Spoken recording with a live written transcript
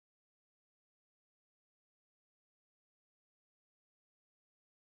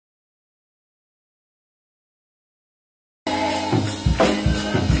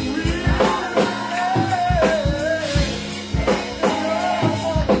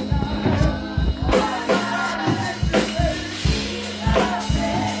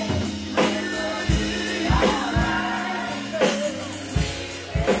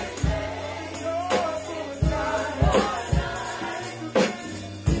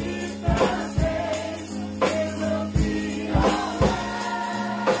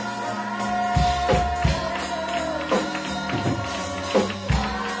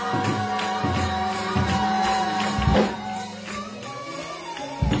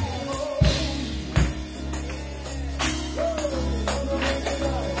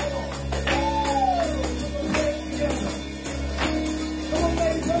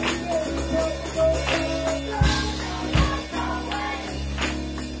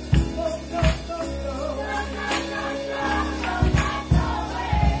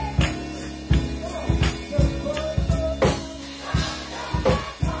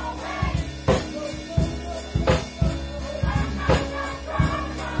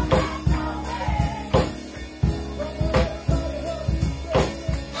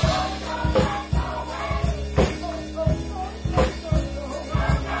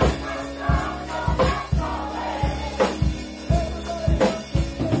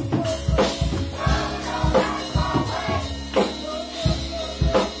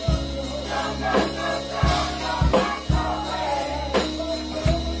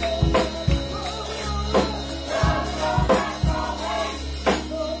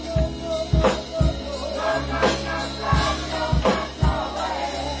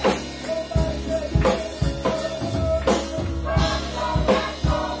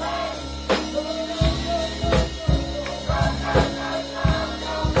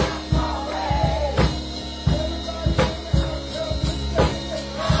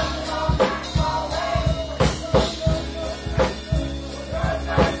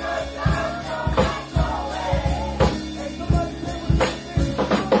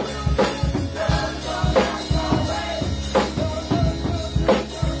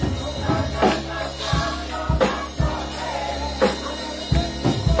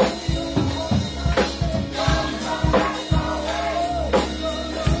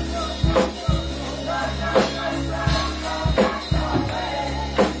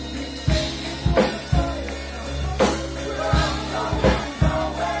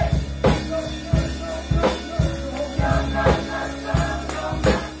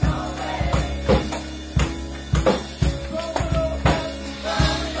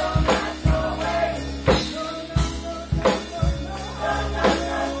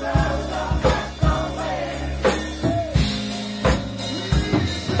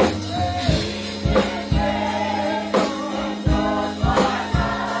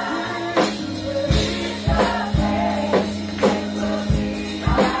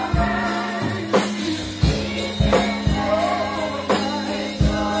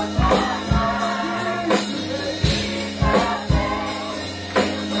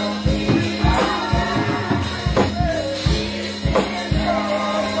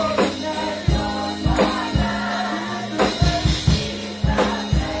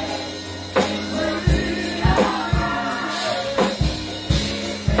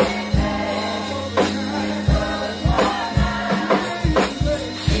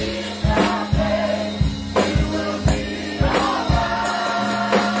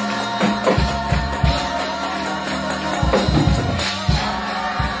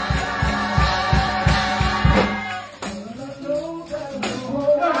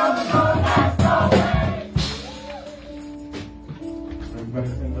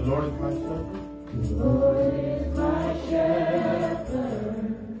The Lord is my shepherd. The Lord is my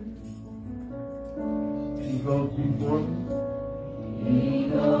shepherd. He goes before me. He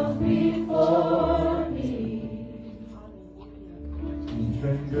goes before me.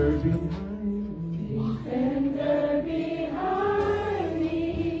 Defender behind me. Defender behind me.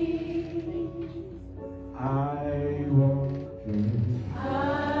 I won't fear.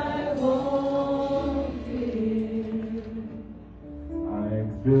 I won't fear. I'm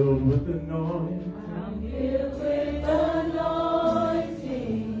filled with anointing. I'm filled with anointing.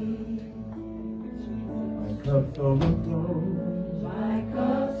 My cup's overflowing. My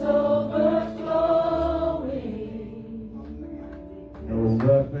cup's overflowing. No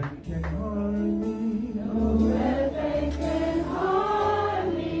weapon can harm me. No weapon can harm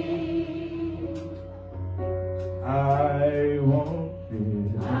me. I won't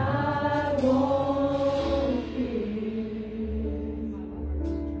fear. I won't fear.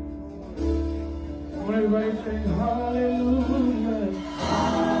 When everybody sing hallelujah.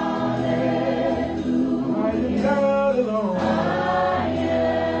 Hallelujah. I am not alone. I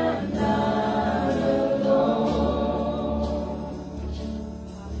am not alone.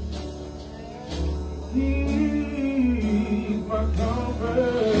 He's my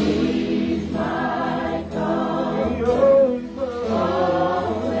comfort. He's my comfort. He always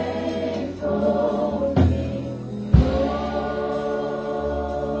Always holds me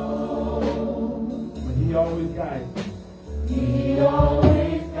close. He always guides me. He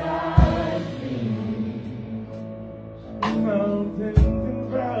always guides me. Mountains and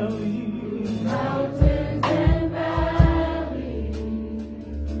valleys. Mountains and valleys.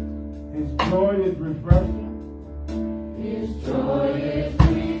 His joy is refreshing. His joy is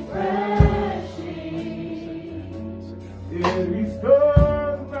refreshing. It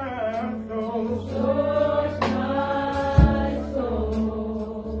restores my soul. Restores my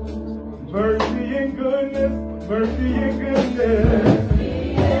soul. Mercy and goodness. Mercy and goodness. Mercy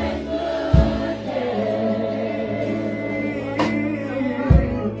and goodness.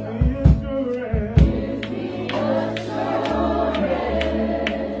 Is the assurance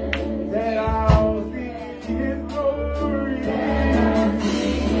That I'll see His glory.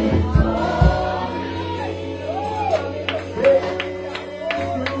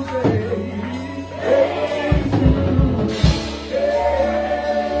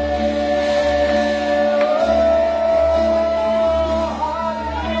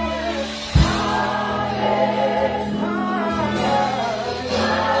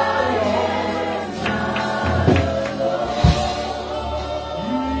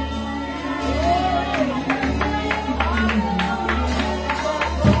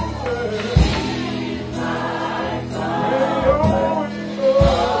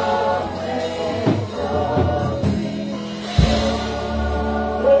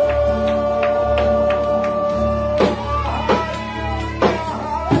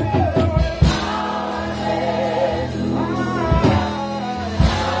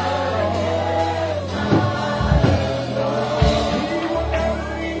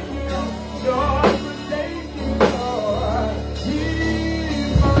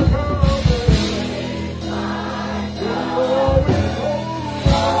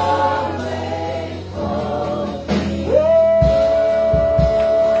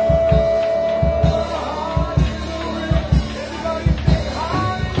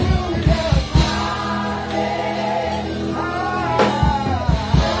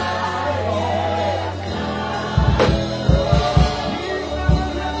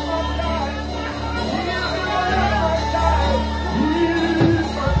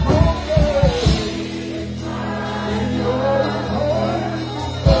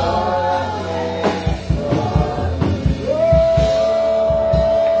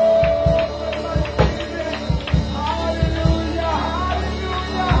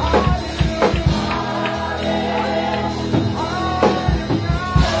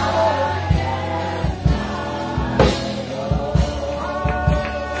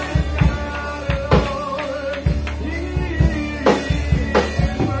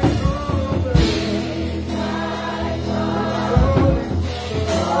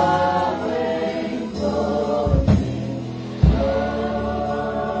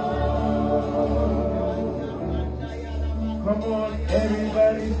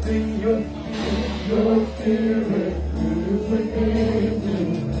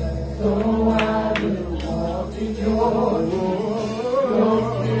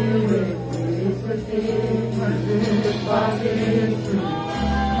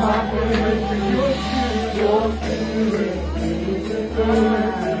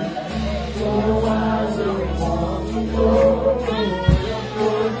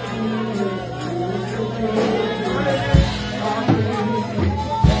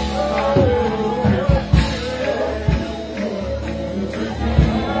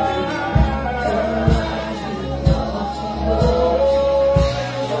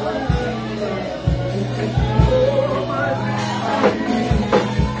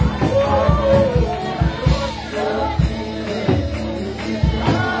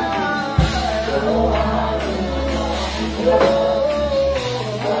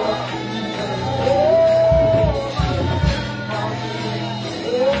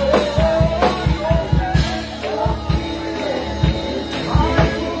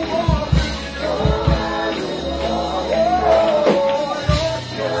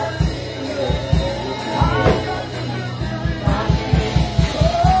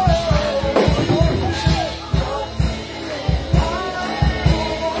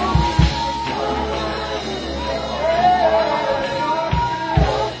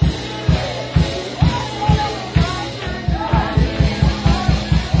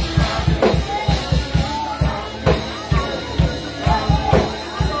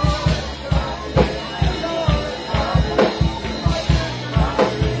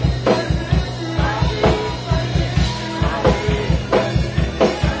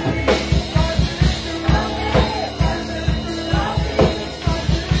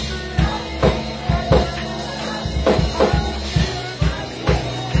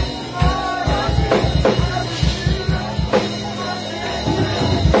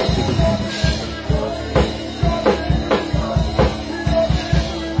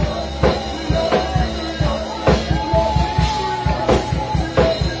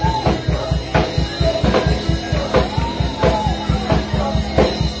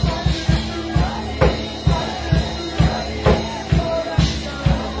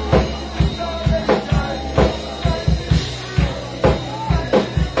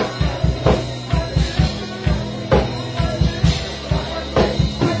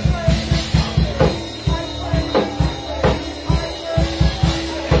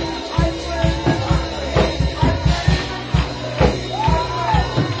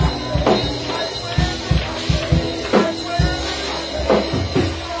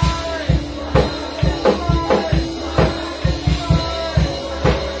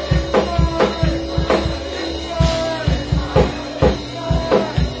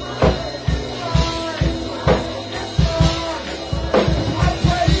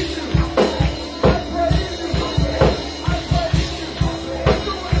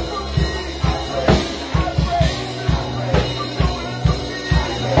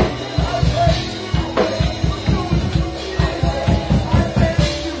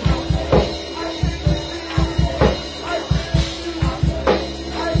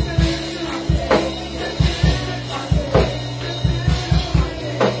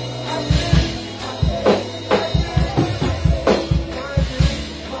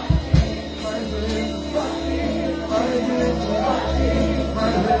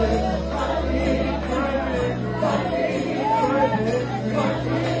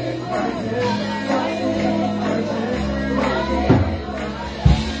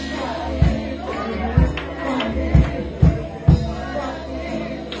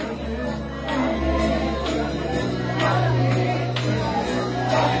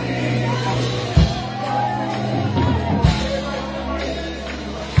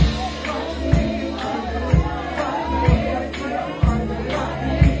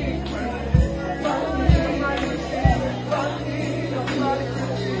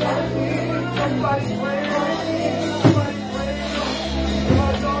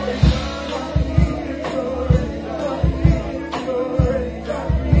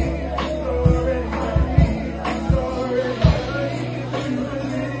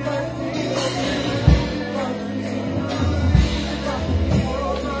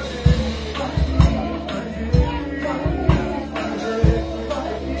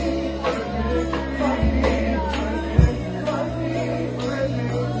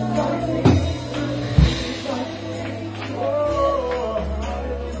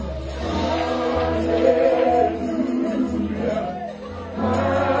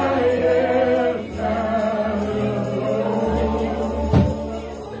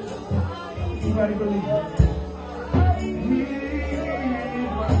 Anybody believe it? He's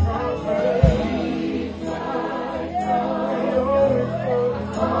my comfort.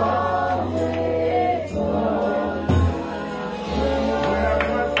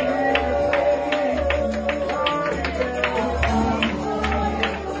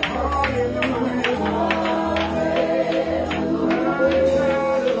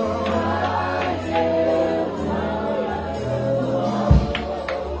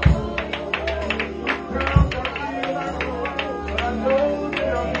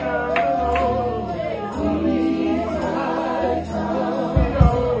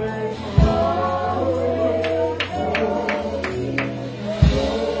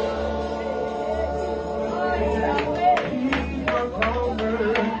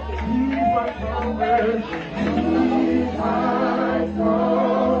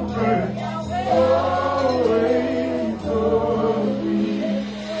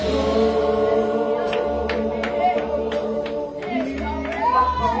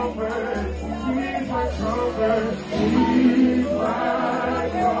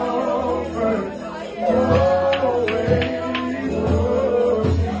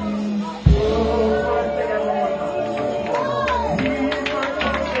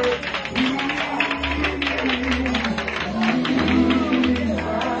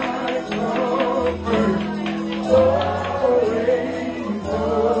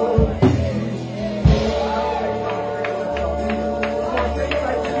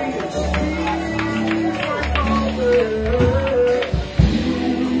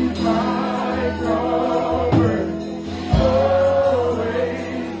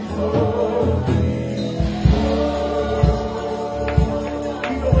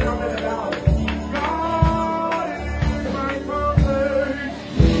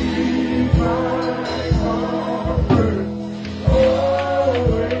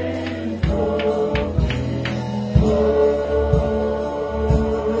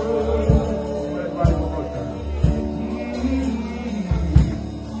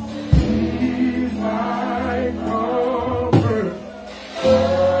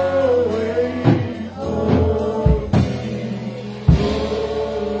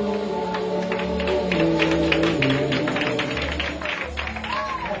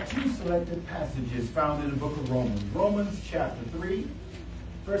 Found in the book of Romans. Romans chapter 3,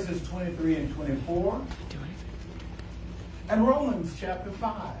 verses 23 and 24. And Romans chapter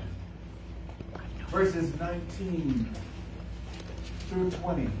 5, verses 19 through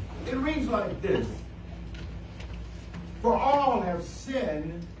 20. It reads like this. For all have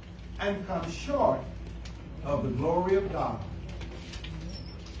sinned and come short of the glory of God,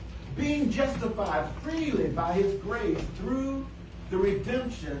 being justified freely by his grace through the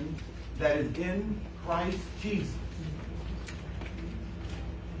redemption that is in Christ Jesus.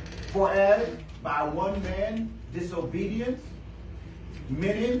 For as by one man disobedience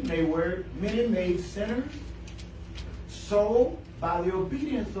many made sinners, so by the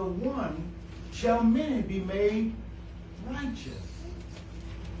obedience of one shall many be made righteous.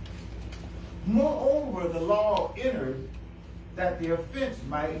 Moreover, the law entered that the offense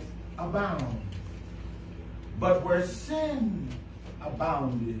might abound. But where sin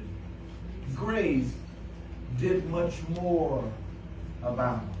abounded, grace did much more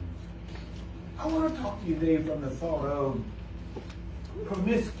abound. I want to talk to you today from the thought of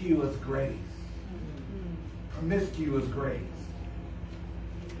promiscuous grace. Promiscuous grace.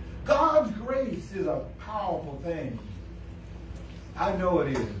 God's grace is a powerful thing. I know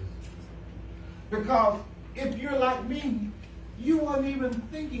it is. Because if you're like me, you weren't even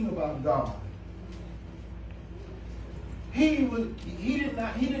thinking about God. He did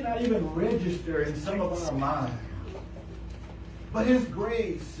not even register in some of our minds. But his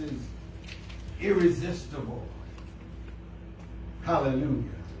grace is irresistible. Hallelujah.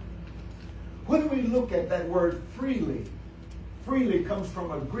 When we look at that word freely, freely comes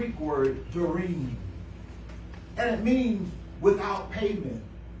from a Greek word, doreen. And it means without payment.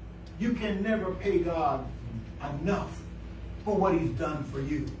 You can never pay God enough for what he's done for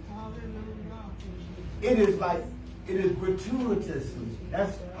you. It is gratuitously.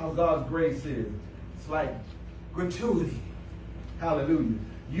 That's how God's grace is. It's like gratuity. Hallelujah.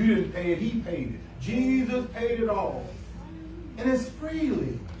 You didn't pay it, he paid it. Jesus paid it all. And it's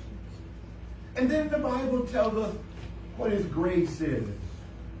freely. And then the Bible tells us what his grace is.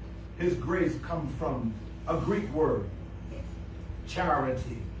 His grace comes from a Greek word,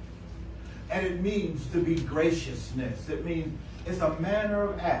 charity. And it means to be graciousness. It means it's a manner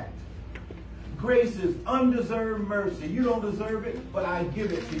of act. Grace is undeserved mercy. You don't deserve it, but I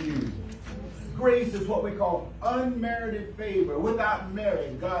give it to you. grace is what we call unmerited favor. Without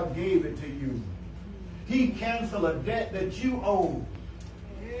merit, God gave it to you. He canceled a debt that you owe.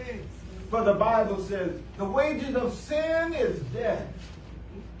 For the Bible says, the wages of sin is death.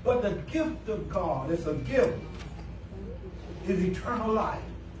 But the gift of God, it's a gift, is eternal life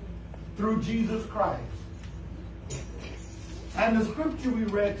through Jesus Christ. And the scripture we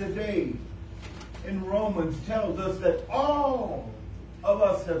read today in Romans tells us that all of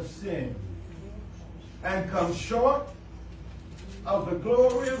us have sinned and come short of the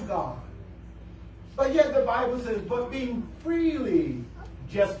glory of God. But yet the Bible says, but being freely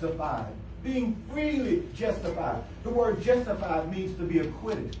justified. Being freely justified. The word justified means to be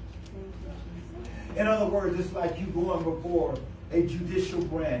acquitted. In other words, it's like you going before a judicial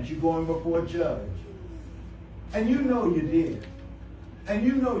branch. You're going before a judge. And you know you did. And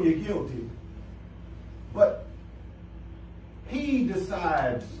you know you're guilty. But he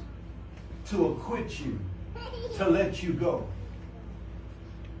decides to acquit you, to let you go.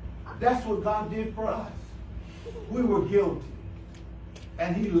 That's what God did for us. We were guilty.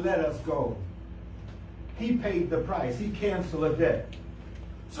 And he let us go. He paid the price. He canceled a debt.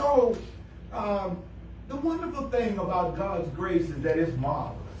 So, the wonderful thing about God's grace is that it's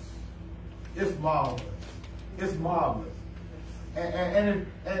marvelous. It's marvelous. It's marvelous.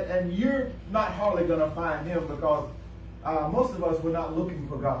 And you're not hardly going to find him because most of us were not looking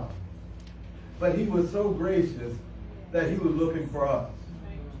for God. But he was so gracious that he was looking for us.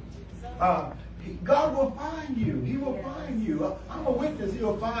 God will find you. He will find you. I'm a witness.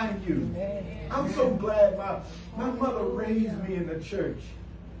 He'll find you. I'm so glad my mother raised me in the church.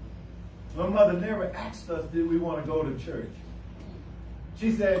 My mother never asked us, did we want to go to church?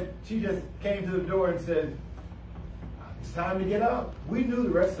 She said, she just came to the door and said, it's time to get up. We knew the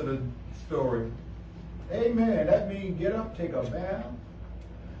rest of the story. Amen. That means get up, take a bath,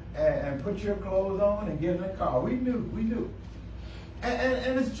 and put your clothes on and get in the car. We knew.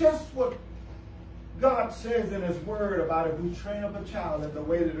 And it's just what God says in his word about if we train up a child in the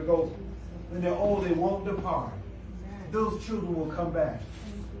way that it goes, when they're old, they won't depart. Those children will come back.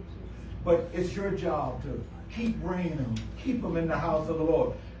 But it's your job to keep bringing them, keep them in the house of the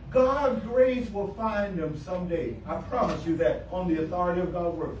Lord. God's grace will find them someday. I promise you that on the authority of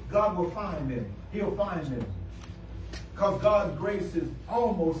God's word. God will find them. He'll find them. Because God's grace is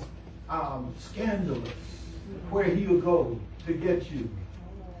almost scandalous where he'll go to get you.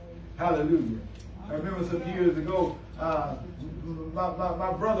 Hallelujah. I remember some years ago,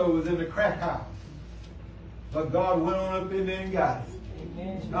 my brother was in the crack house. But God went on up in there and got him.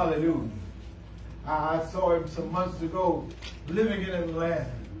 Amen. Hallelujah. I saw him some months ago living in Atlanta.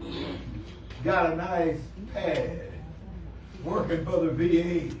 Got a nice pad. Working for the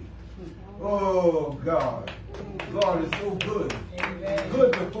VA. Oh, God. God is so good. Amen.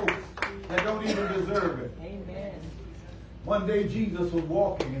 Good to folks that don't even deserve it. Amen. One day Jesus was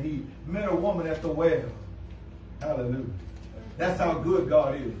walking and he met a woman at the well. Hallelujah. That's how good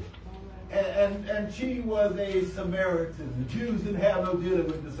God is. And she was a Samaritan. The Jews didn't have no dealing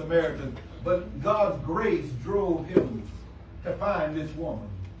with the Samaritans. But God's grace drove him to find this woman.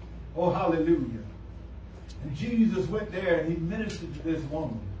 Oh, hallelujah. And Jesus went there and he ministered to this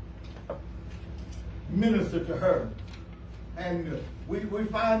woman. Ministered to her. And we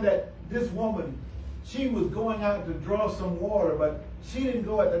find that this woman, she was going out to draw some water, but she didn't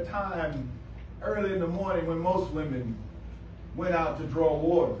go at the time early in the morning when most women went out to draw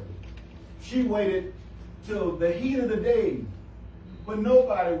water. She waited till the heat of the day when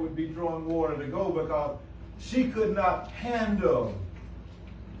nobody would be drawing water to go because she could not handle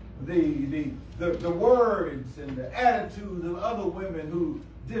the words and the attitudes of other women who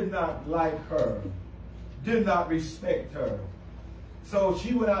did not like her, did not respect her. So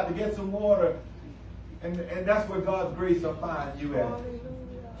she went out to get some water, and that's where God's grace will find you at.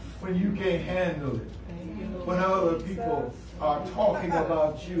 When you can't handle it. When other people are talking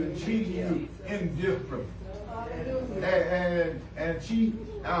about you and treating you indifferent. And she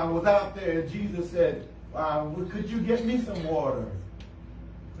was out there, and Jesus said, could you get me some water?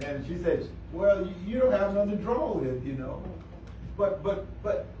 And she said, well, you don't have nothing to draw with, you know. But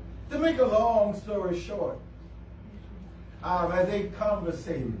to make a long story short, as they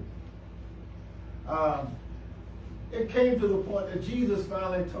conversated, it came to the point that Jesus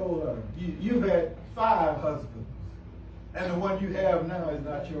finally told her, you've had 5 husbands, and the one you have now is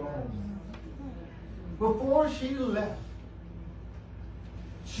not your own. Before she left,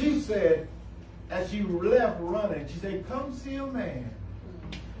 she said, as she left running, she said, come see a man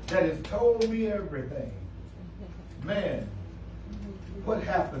that has told me everything. Man, what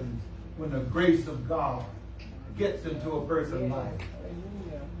happens when the grace of God gets into a person's life?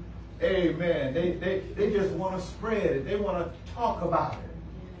 Amen. They just want to spread it. They want to talk about it.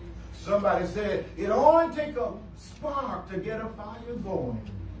 Somebody said, it only takes a spark to get a fire going.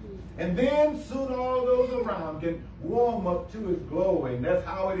 And then soon all those around can warm up to his glowing. That's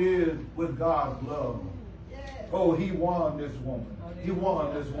how it is with God's love. Oh, he won this woman. He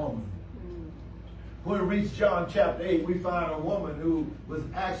won this woman. When we reach John chapter 8, we find a woman who was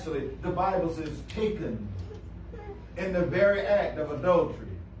actually, the Bible says, taken in the very act of adultery.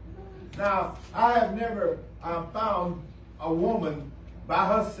 Now, I have never found a woman by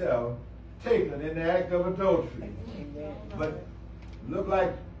herself taken in the act of adultery. But look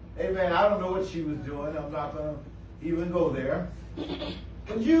like, amen, I don't know what she was doing. I'm not going to even go there.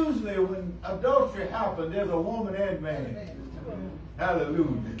 But usually when adultery happens, there's a woman and man.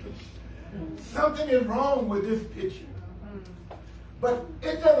 Hallelujah. Something is wrong with this picture. But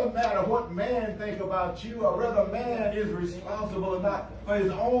it doesn't matter what man think about you, or whether man is responsible or not for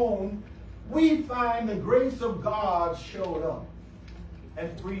his own. We find the grace of God showed up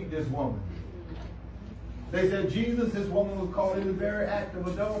and freed this woman. They said, Jesus, this woman was caught in the very act of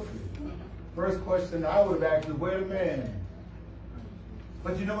adultery. First question I would have asked is, where's the man?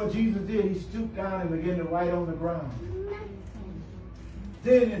 But you know what Jesus did? He stooped down and began to write on the ground.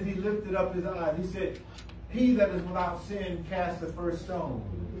 Then as he lifted up his eyes, he said, he that is without sin cast the first stone.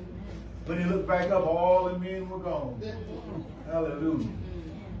 When he looked back up, all the men were gone. Hallelujah.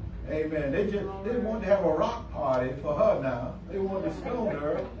 Amen. They wanted to have a rock party for her now. They wanted to stone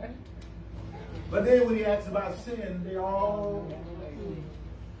her. But then when he asked about sin, they all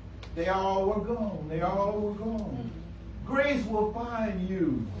were gone. They all were gone. Grace will find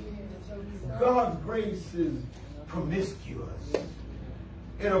you. God's grace is promiscuous.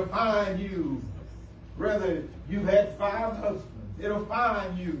 It'll find you. Whether you've had 5 husbands, it'll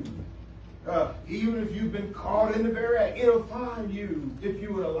find you. Even if you've been caught in the very act, it'll find you if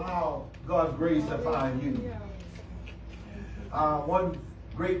you would allow God's grace to find you. One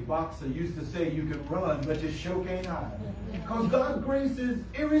great boxer used to say, you can run, but you sure can't hide. Because God's grace is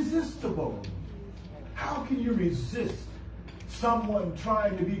irresistible. How can you resist someone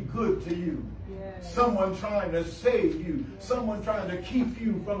trying to be good to you? Someone trying to save you, someone trying to keep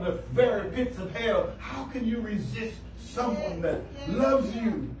you from the very pits of hell. How can you resist someone that loves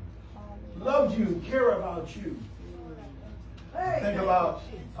you, care about you? Think about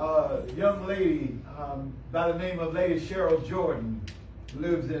a young lady by the name of Lady Cheryl Jordan, who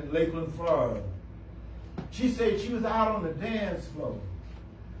lives in Lakeland, Florida. She said she was out on the dance floor.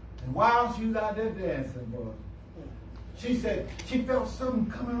 And while she was out there dancing, boy, she said she felt something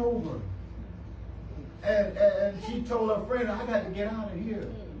coming over. And she told her friend, I got to get out of here.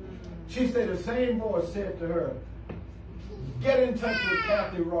 She said the same voice said to her, get in touch with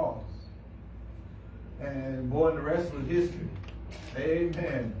Kathy Ross. And boy, the rest was history.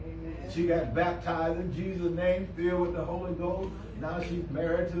 Amen. She got baptized in Jesus' name, filled with the Holy Ghost. Now she's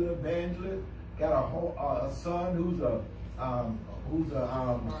married to the evangelist. Got a son who's a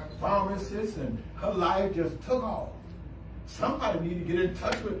pharmacist, and her life just took off. Somebody need to get in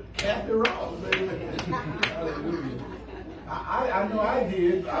touch with Kathy Ross. Hallelujah. I know I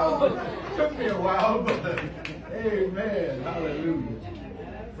did. It took me a while, but amen. Hallelujah.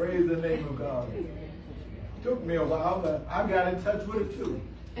 Praise the name of God. Took me a while, but I got in touch with it too.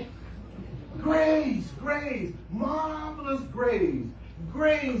 Grace, grace, marvelous grace.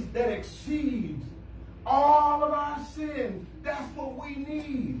 Grace that exceeds all of our sins. That's what we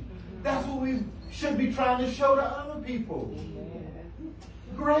need. That's what we should be trying to show to other people.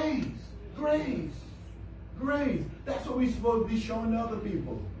 Grace, grace, grace. That's what we're supposed to be showing to other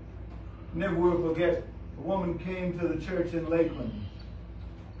people. Never will forget, a woman came to the church in Lakeland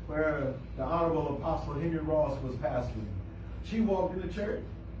where the Honorable Apostle Henry Ross was pastoring. She walked in the church.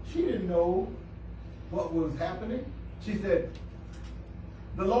 She didn't know what was happening. She said,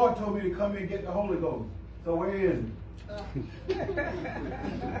 the Lord told me to come here and get the Holy Ghost. So where is it?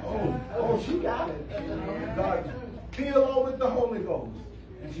 Oh, she got it. God filled her with the Holy Ghost.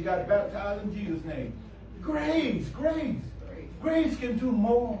 And she got baptized in Jesus' name. Grace, grace. Grace can do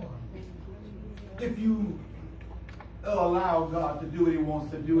more if you allow God to do what he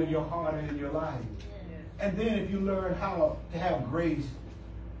wants to do in your heart and in your life. And then if you learn how to have grace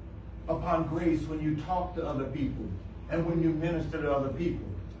upon grace when you talk to other people and when you minister to other people.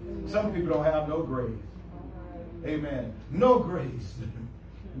 Some people don't have no grace. Amen. No grace.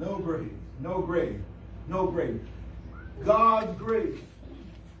 No grace. No grace. No grace. God's grace,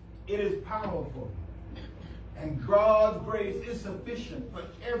 it is powerful. And God's grace is sufficient for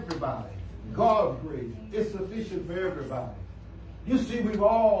everybody. God's grace is sufficient for everybody. You see, we've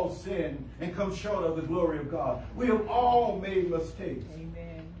all sinned and come short of the glory of God. We have all made mistakes.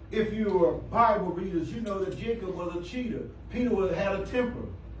 Amen. If you were Bible readers, you know that Jacob was a cheater. Peter had a temper.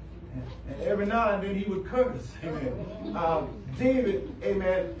 And every now and then he would curse. Amen. David,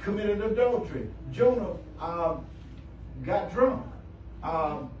 amen, committed adultery. Jonah got drunk.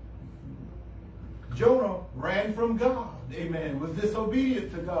 Jonah ran from God. Amen. Was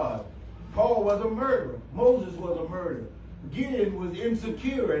disobedient to God. Paul was a murderer. Moses was a murderer. Gideon was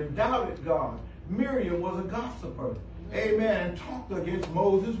insecure and doubted God. Miriam was a gossiper. Amen. And talked against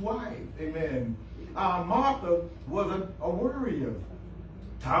Moses' wife. Amen. Martha was a worrier.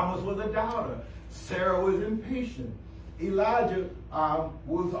 Thomas was a doubter. Sarah was impatient. Elijah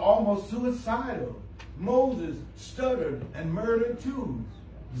was almost suicidal. Moses stuttered and murdered too.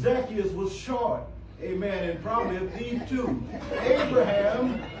 Zacchaeus was short. Amen. And probably a thief too.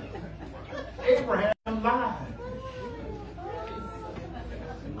 Abraham lied.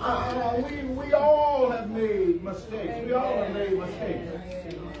 We all have made mistakes. We all have made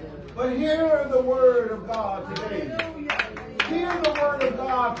mistakes. But hear the word of God today. Hear the word of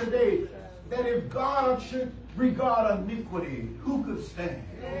God today. That if God should regard iniquity, who could stand?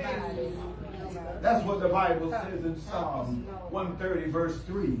 That's what the Bible says in Psalm 130 verse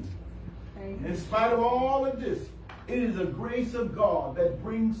 3. In spite of all of this, it is the grace of God that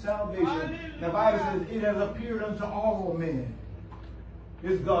brings salvation. The Bible says it has appeared unto all men.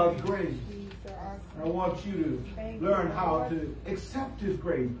 It's God's grace. I want you to learn how to accept His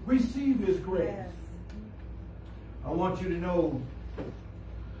grace, receive His grace. I want you to know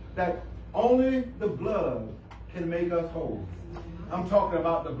that only the blood can make us whole. I'm talking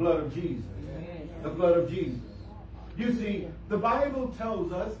about the blood of Jesus. The blood of Jesus. You see, the Bible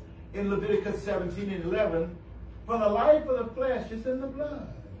tells us in Leviticus 17:11, for the life of the flesh is in the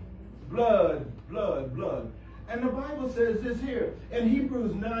blood. Blood, blood, blood. And the Bible says this here in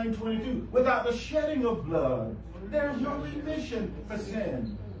Hebrews 9:22, without the shedding of blood, there's no remission for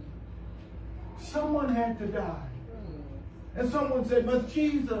sin. Someone had to die. And someone said, must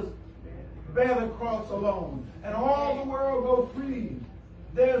Jesus bear the cross alone and all the world go free?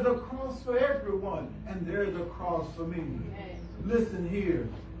 There's a cross for everyone, and there's a cross for me. Listen here.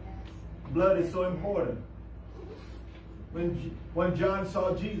 Blood is so important. When John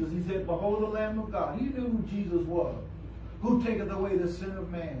saw Jesus, he said, behold the Lamb of God. He knew who Jesus was, who taketh away the sin of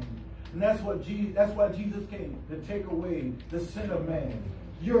man. And that's why Jesus came, to take away the sin of man.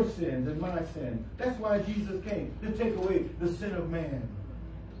 Your sins and my sin. That's why Jesus came, to take away the sin of man.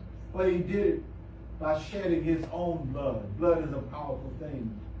 But he did it by shedding his own blood. Blood is a powerful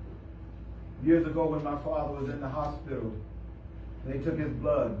thing. Years ago when my father was in the hospital, they took his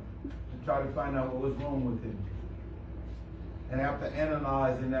blood to try to find out what was wrong with him. And after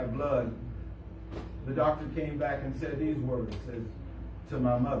analyzing that blood, the doctor came back and said these words, says to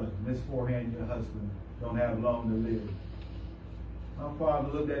my mother, Miss Forehand, your husband don't have long to live. My father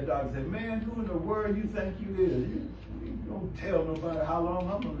looked at the doctor and said, man, who in the world you think you is? You don't tell nobody how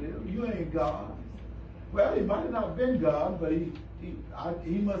long I'm going to live. You ain't God. Well, he might have not been God, but he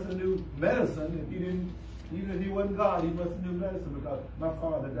must have knew medicine. If he didn't, even if he wasn't God, he must have knew medicine, because my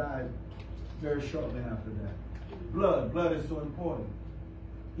father died very shortly after that. Blood is so important.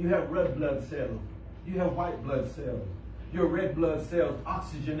 You have red blood cells. You have white blood cells. Your red blood cells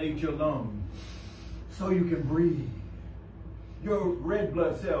oxygenate your lungs so you can breathe. Your red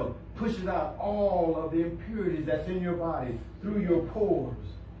blood cell pushes out all of the impurities that's in your body through your pores,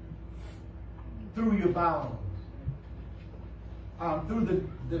 through your bowels, through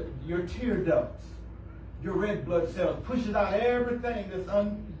your tear ducts. Your red blood cells pushes out everything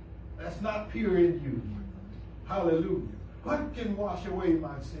that's not pure in you. Hallelujah. What can wash away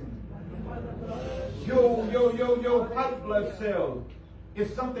my sin? Your white blood cells.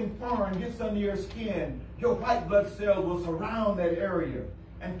 If something foreign gets under your skin, your white blood cells will surround that area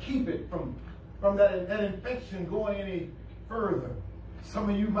and keep it from that infection going any further. Some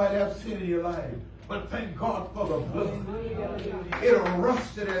of you might have sin in your life, but thank God for the blood. It'll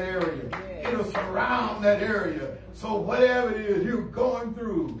rush to that area. It'll surround that area. So whatever it is you're going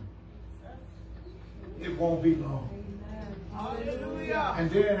through, it won't be long. Hallelujah.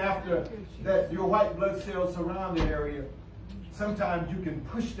 And then after that, your white blood cells surround the area. Sometimes you can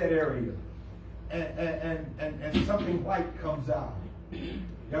push that area and something white comes out.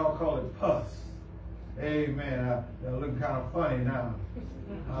 Y'all call it pus. Amen. They're looking kind of funny now.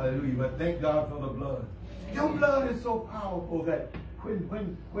 Hallelujah. But thank God for the blood. Your blood is so powerful that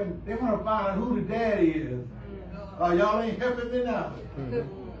when they want to find out who the daddy is, y'all ain't helping me now.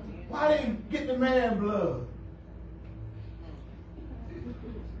 Why didn't get the man blood?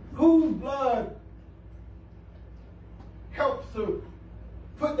 Whose blood helps to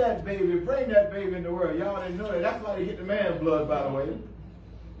put that baby, bring that baby in the world? Y'all didn't know that. That's why they get the man blood, by the way.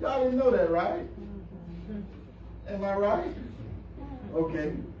 Y'all didn't know that, right? Am I right?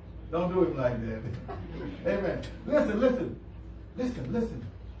 Okay. Don't do it like that. Amen. Listen.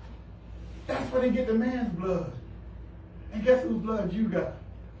 That's where they get the man's blood. And guess whose blood you got?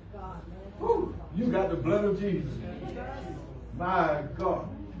 Woo, you got the blood of Jesus. My God.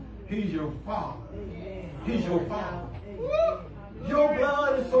 He's your Father. He's your Father. Your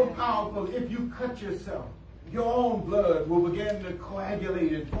blood is so powerful. If you cut yourself, your own blood will begin to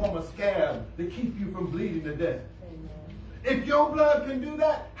coagulate and form a scab to keep you from bleeding to death. If your blood can do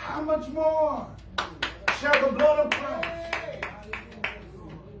that, how much more shall the blood of Christ?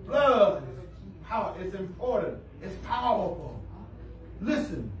 Blood, it's important. It's powerful.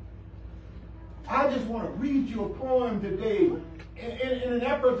 Listen, I just want to read you a poem today in an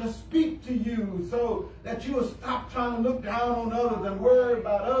effort to speak to you so that you will stop trying to look down on others and worry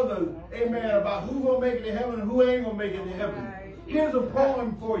about others, amen, about who's going to make it to heaven and who ain't going to make it to heaven. Here's a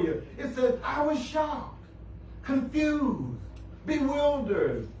poem for you. It says, I was shocked, confused,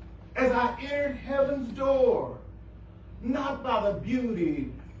 bewildered as I entered heaven's door, not by the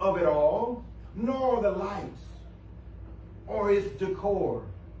beauty of it all, nor the lights or its decor,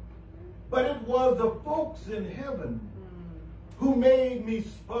 but it was the folks in heaven who made me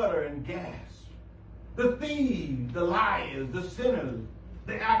sputter and gasp. The thieves, the liars, the sinners,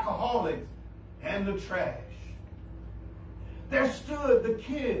 the alcoholics, and the trash. There stood the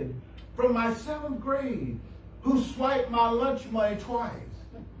kid from my 7th grade who swiped my lunch money twice.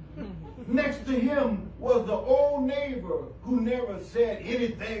 Next to him was the old neighbor who never said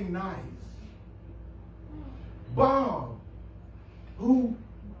anything nice. Bob, who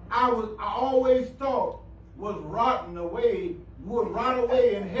I always thought was would rot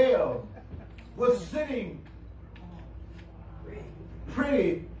away in hell, was sitting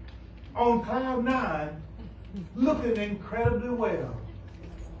pretty on cloud 9, looking incredibly well.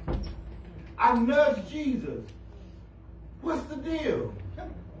 I nudged Jesus. What's the deal?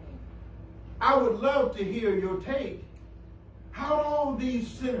 I would love to hear your take. How did all these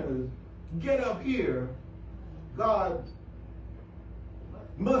sinners get up here? God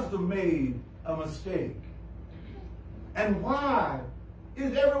must have made a mistake. And why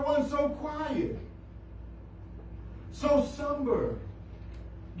is everyone so quiet? So somber?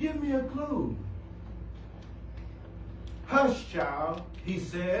 Give me a clue. Hush, child, he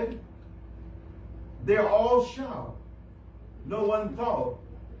said. They're all shocked. No one thought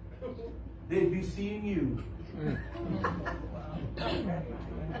they'd be seeing you.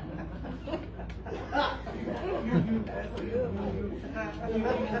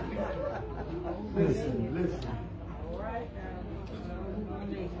 Listen.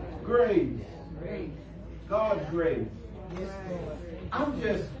 Grace. God's grace. I'm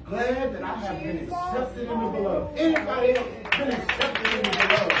just glad that I have been accepted in the beloved. Anybody else been accepted in the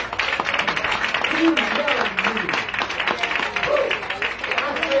beloved? He loved me. I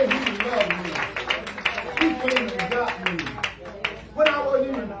said he loved me. He came and got me. When I wasn't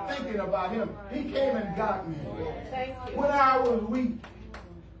even thinking about him, he came and got me. When I was weak,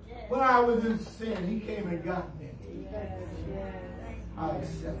 when I was in sin, he came and got me. I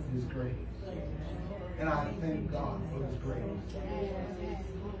accept his grace. And I thank God for his grace.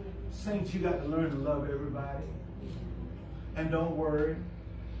 Saints, you got to learn to love everybody. And don't worry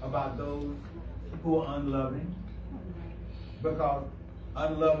about those who are unloving. Because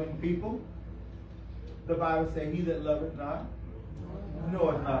unloving people, the Bible says, he that loveth not,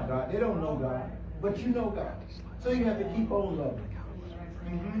 knoweth not God. They don't know God, but you know God. So you have to keep on loving.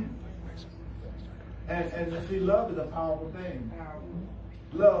 And see, love is a powerful thing.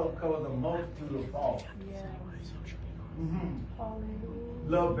 Love covers a multitude of faults.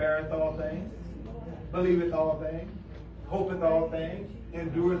 Love beareth all things, believeth all things, hopeth all things,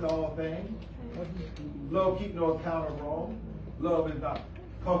 endureth all things. Love keep no account of wrong. Love is not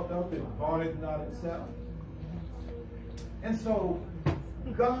puffed up, it vaunteth not itself. And so,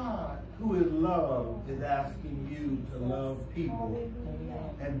 God, who is love, is asking you to love people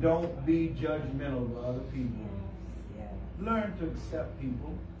and don't be judgmental of other people. Learn to accept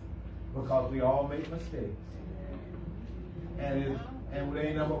people because we all make mistakes. And there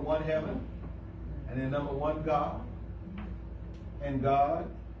ain't number one heaven, and there's number one God. And God,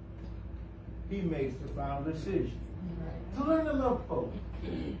 he makes the final decision. So learn to love folks.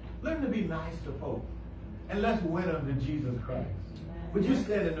 Learn to be nice to folks. And let's win them to Jesus Christ. Would you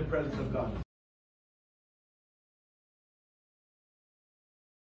stand in the presence of God?